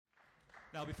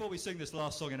Now, before we sing this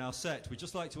last song in our set, we'd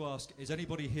just like to ask, is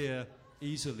anybody here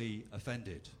easily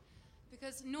offended?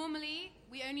 Because normally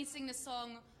we only sing the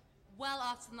song well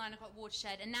after the 9 o'clock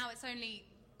watershed, and now it's only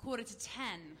 9:45.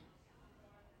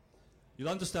 You'll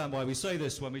understand why we say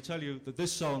this when we tell you that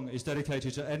this song is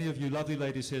dedicated to any of you lovely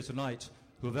ladies here tonight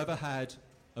who have ever had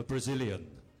a Brazilian.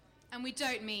 And we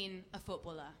don't mean a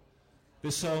footballer.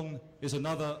 This song is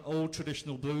another old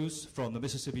traditional blues from the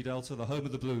Mississippi Delta, the home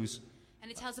of the blues. And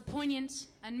it tells a poignant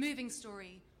and moving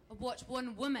story of what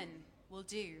one woman will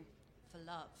do for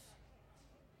love.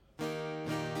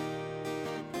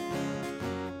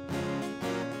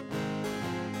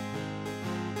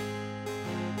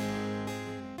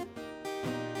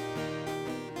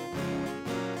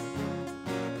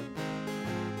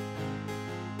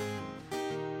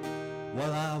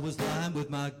 While I was lying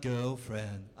with my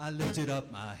girlfriend, I lifted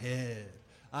up my head.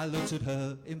 I looked at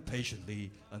her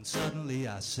impatiently, and suddenly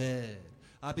I said,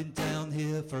 I've been down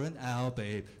here for an hour,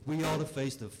 babe. We ought to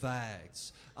face the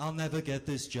facts. I'll never get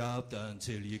this job done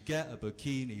till you get a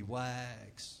bikini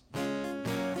wax.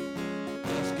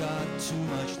 Just got too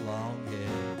much long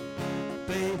hair.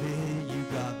 Baby, you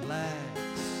got lax.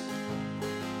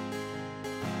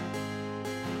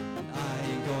 I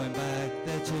ain't going back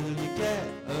there till you get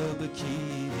a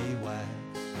bikini wax.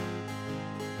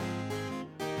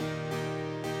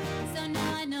 So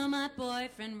now I know my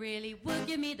boyfriend really would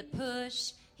give me the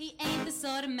push. He ain't the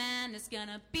sort of man that's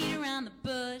gonna beat around the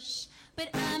bush. But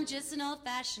I'm just an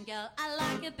old-fashioned girl, I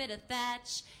like a bit of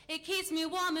thatch. It keeps me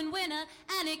warm in winter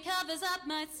and it covers up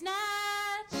my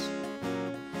snatch.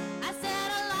 I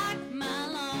said I like my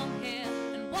long hair,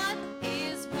 and what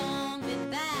is wrong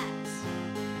with that?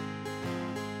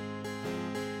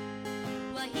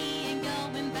 Well, he ain't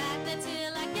going back there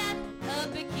till I get a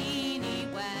bikini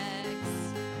wax.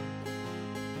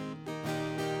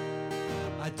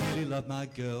 I dearly love my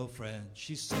girlfriend.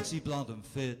 She's sexy, blonde and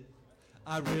fit.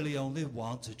 I really only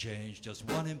want to change just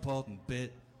one important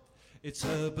bit. It's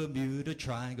her Bermuda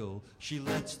Triangle. She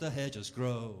lets the hair just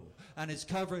grow, and it's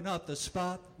covering up the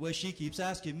spot where she keeps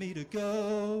asking me to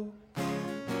go.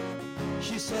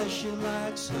 She says she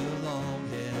likes her long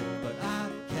hair, but I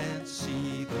can't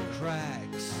see the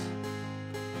cracks.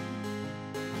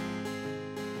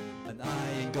 And I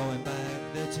ain't going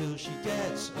back there till she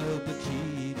gets a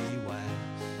bikini wax.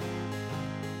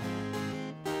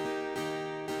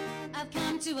 I've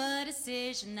come to a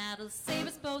decision that'll save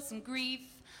us both some grief.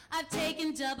 I've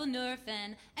taken double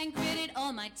Nurofen and gritted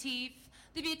all my teeth.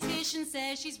 The beautician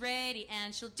says she's ready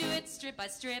and she'll do it strip by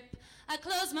strip. I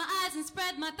close my eyes and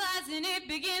spread my thighs and it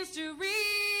begins to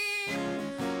reap.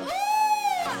 Ooh!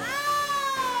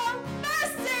 Oh!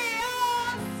 Mercy!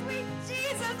 Oh, sweet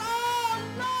Jesus! Oh,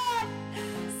 Lord!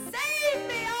 Save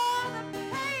me! Oh, the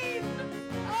pain!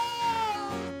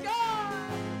 Oh, God!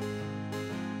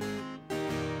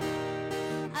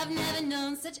 I've never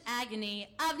known such agony,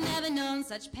 I've never known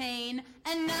such pain,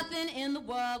 and nothing in the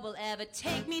world will ever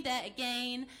take me there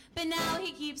again. But now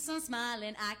he keeps on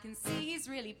smiling, I can see he's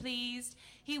really pleased.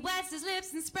 He wets his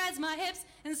lips and spreads my hips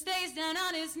and stays down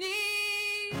on his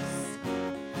knees.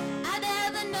 I've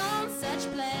never known such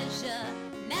pleasure,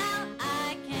 now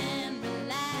I can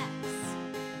relax.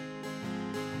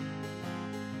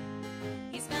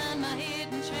 He's found my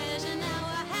hidden treasure, now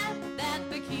I have that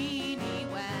bikini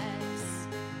wax.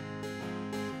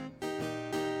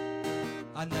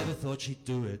 I never thought she'd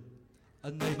do it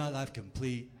and made my life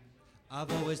complete.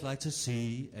 I've always liked to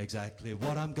see exactly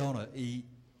what I'm gonna eat.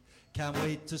 Can't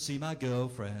wait to see my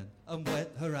girlfriend and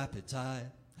whet her appetite.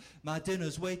 My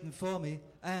dinner's waiting for me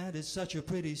and it's such a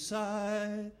pretty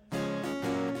sight.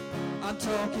 I'm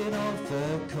talking all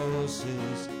 4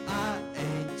 courses, I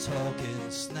ain't talking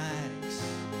snacks.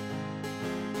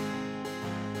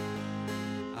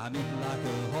 I'm eating like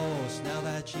a horse now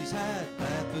that she's had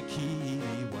that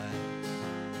bikini wax.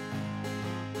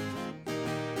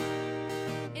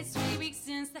 It's 3 weeks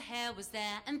since the hair was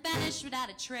there and vanished without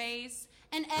a trace.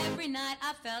 And every night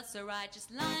I felt so right just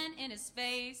lying in his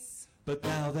face. But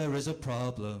now there is a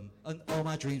problem and all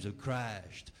my dreams have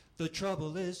crashed. The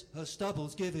trouble is her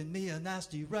stubble's giving me a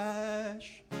nasty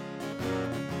rash.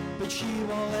 But she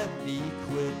won't let me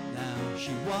quit now,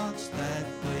 she wants that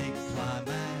big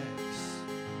climax.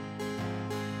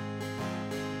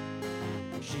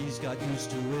 She's got used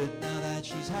to it now that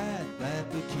she's had that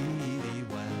bikini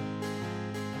wax.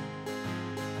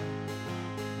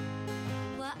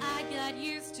 Well, I got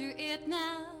used to it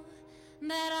now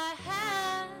that I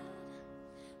had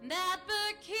that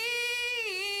bikini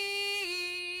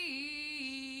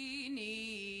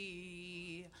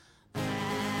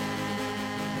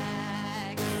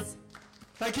wax.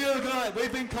 Thank you, good night.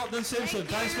 We've been Cotton and Simpson.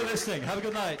 Thanks for listening. Have a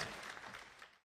good night.